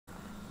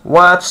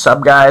What's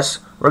up guys?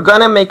 We're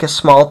gonna make a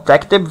small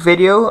tech tip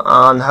video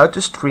on how to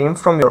stream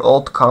from your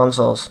old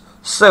consoles.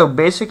 So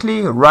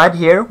basically right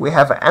here we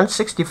have an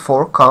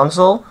N64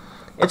 console.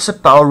 It's a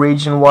PAL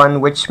region one,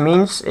 which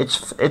means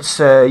it's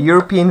a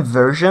European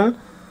version,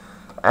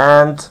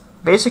 and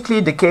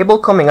basically the cable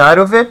coming out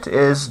of it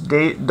is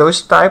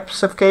those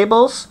types of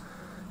cables.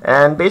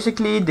 And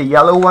basically the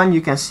yellow one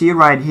you can see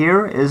right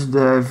here is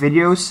the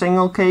video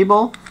signal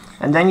cable,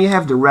 and then you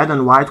have the red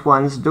and white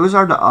ones, those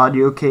are the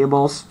audio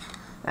cables.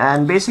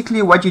 And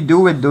basically what you do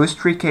with those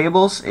three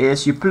cables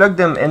is you plug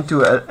them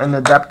into an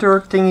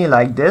adapter thingy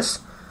like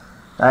this.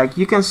 Like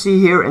you can see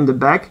here in the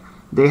back,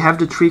 they have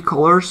the three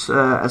colors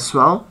as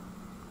well.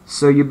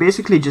 So you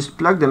basically just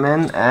plug them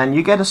in and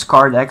you get a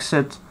SCART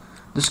exit.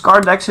 The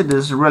SCART exit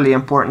is really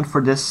important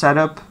for this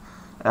setup.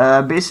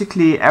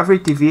 Basically every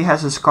TV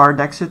has a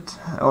SCART exit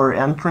or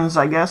entrance,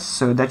 I guess,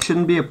 so that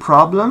shouldn't be a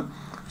problem.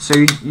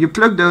 So you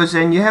plug those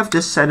in, you have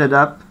this set it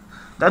up.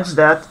 That's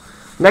that.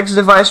 Next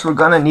device we're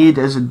gonna need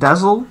is a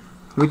DAZZLE,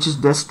 which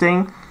is this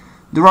thing.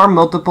 There are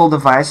multiple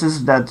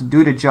devices that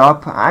do the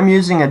job. I'm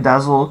using a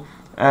DAZZLE.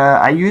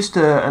 I used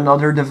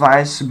another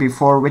device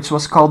before which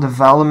was called the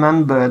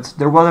Valman, but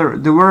there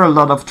were a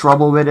lot of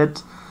trouble with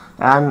it,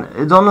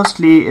 and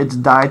honestly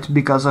it died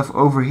because of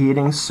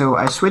overheating, so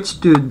I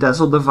switched to a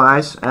DAZZLE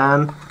device.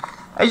 And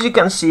as you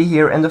can see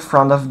here in the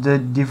front of the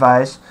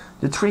device,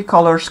 the three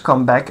colors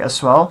come back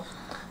as well.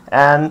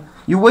 And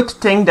you would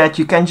think that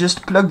you can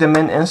just plug them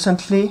in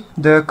instantly,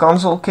 the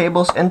console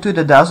cables, into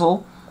the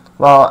DAZZLE.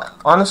 Well,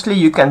 honestly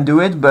you can do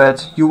it,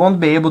 but you won't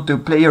be able to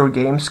play your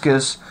games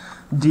because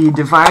the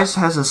device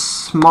has a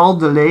small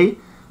delay,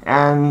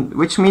 and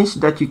which means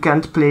that you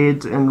can't play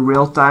it in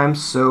real time,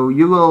 so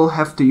you will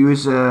have to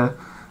use an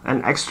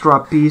extra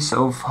piece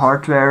of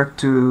hardware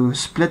to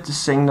split the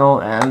signal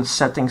and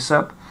set things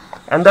up.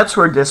 And that's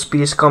where this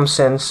piece comes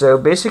in. So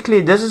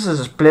basically this is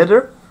a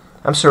splitter.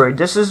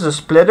 This is a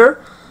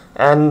splitter.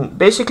 And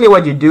basically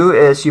what you do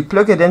is you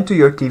plug it into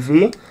your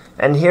TV,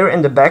 and here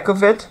in the back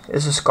of it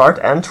is a SCART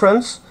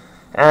entrance,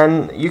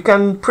 and you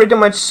can pretty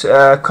much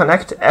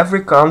connect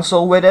every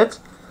console with it.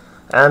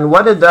 And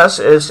what it does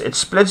is it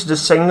splits the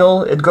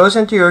signal, it goes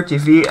into your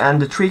TV,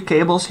 and the three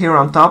cables here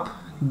on top,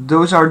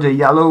 those are the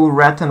yellow,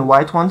 red and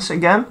white ones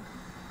again.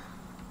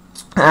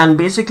 And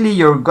basically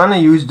you're gonna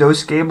use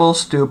those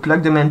cables to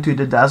plug them into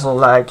the DAZZLE.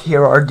 Like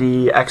here are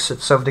the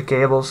exits of the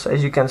cables.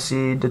 As you can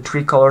see, the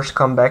three colors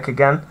come back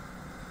again,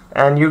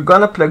 and you're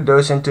gonna plug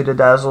those into the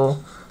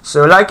DAZZLE.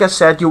 So like I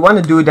said, you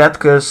want to do that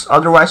because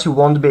otherwise you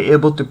won't be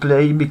able to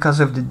play because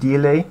of the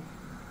delay.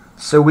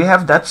 So we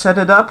have that set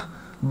it up,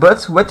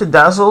 but with the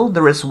DAZZLE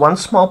there is one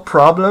small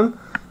problem.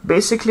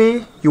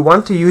 Basically you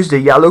want to use the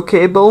yellow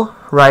cable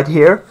right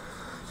here,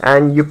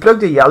 and you plug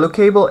the yellow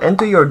cable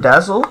into your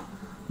DAZZLE,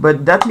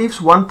 but that leaves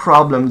one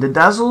problem. The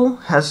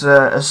DAZZLE has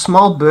a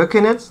small bug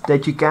in it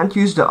that you can't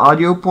use the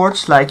audio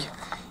ports. Like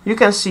you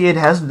can see it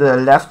has the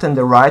left and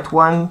the right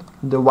one,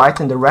 the white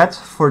and the red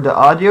for the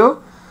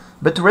audio,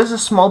 but there is a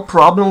small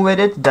problem with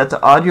it that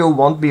the audio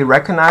won't be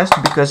recognized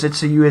because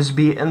it's a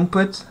USB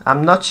input.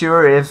 I'm not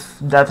sure if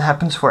that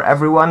happens for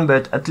everyone,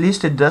 but at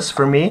least it does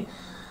for me.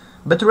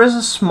 But there is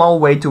a small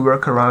way to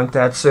work around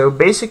that. So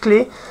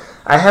basically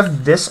I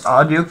have this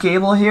audio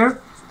cable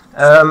here.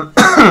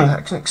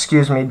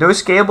 Excuse me,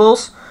 those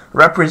cables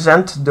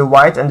represent the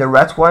white and the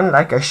red one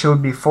like I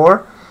showed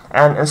before.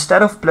 And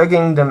instead of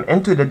plugging them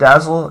into the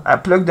DAZZLE, I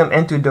plug them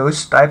into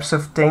those types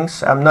of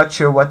things. I'm not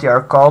sure what they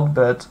are called,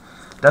 but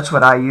that's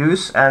what I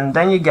use. And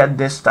then you get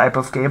this type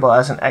of cable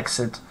as an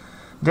exit.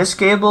 This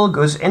cable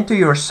goes into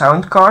your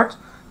sound card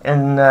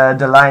in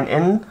the line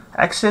in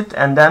exit,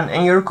 and then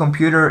in your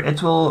computer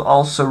it will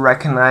also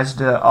recognize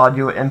the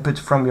audio input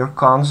from your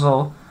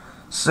console.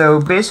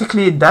 So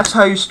basically that's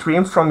how you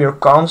stream from your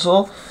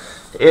console.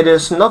 It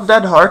is not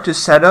that hard to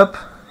set up.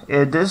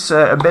 It is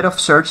a bit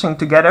of searching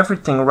to get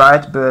everything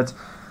right, but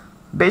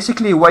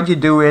basically what you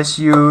do is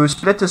you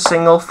split the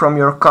signal from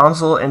your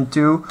console in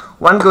two.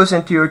 One goes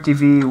into your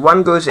TV,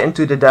 one goes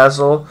into the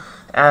DAZZLE,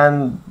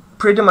 and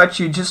pretty much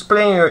you just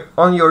play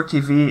on your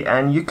TV,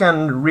 and you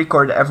can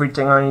record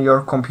everything on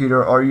your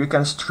computer, or you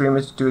can stream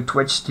it to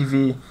Twitch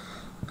TV.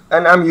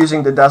 And I'm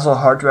using the DAZZLE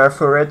hardware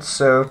for it,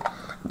 so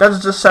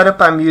that's the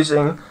setup I'm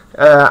using.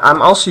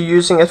 I'm also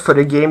using it for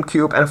the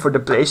GameCube and for the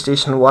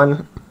PlayStation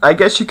 1. I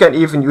guess you can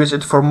even use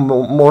it for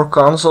more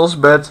consoles,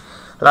 but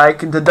like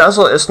the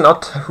DAZZLE is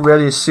not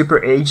really super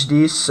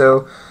HD,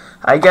 so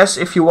I guess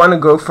if you want to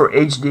go for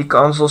HD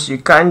consoles you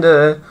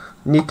kinda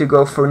need to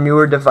go for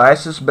newer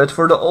devices, but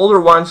for the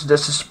older ones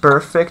this is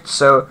perfect.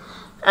 So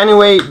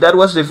anyway, that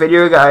was the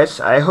video guys.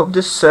 I hope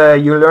this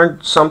you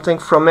learned something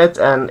from it,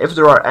 and if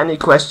there are any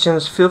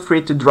questions feel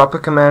free to drop a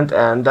comment,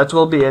 and that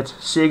will be it.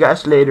 See you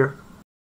guys later.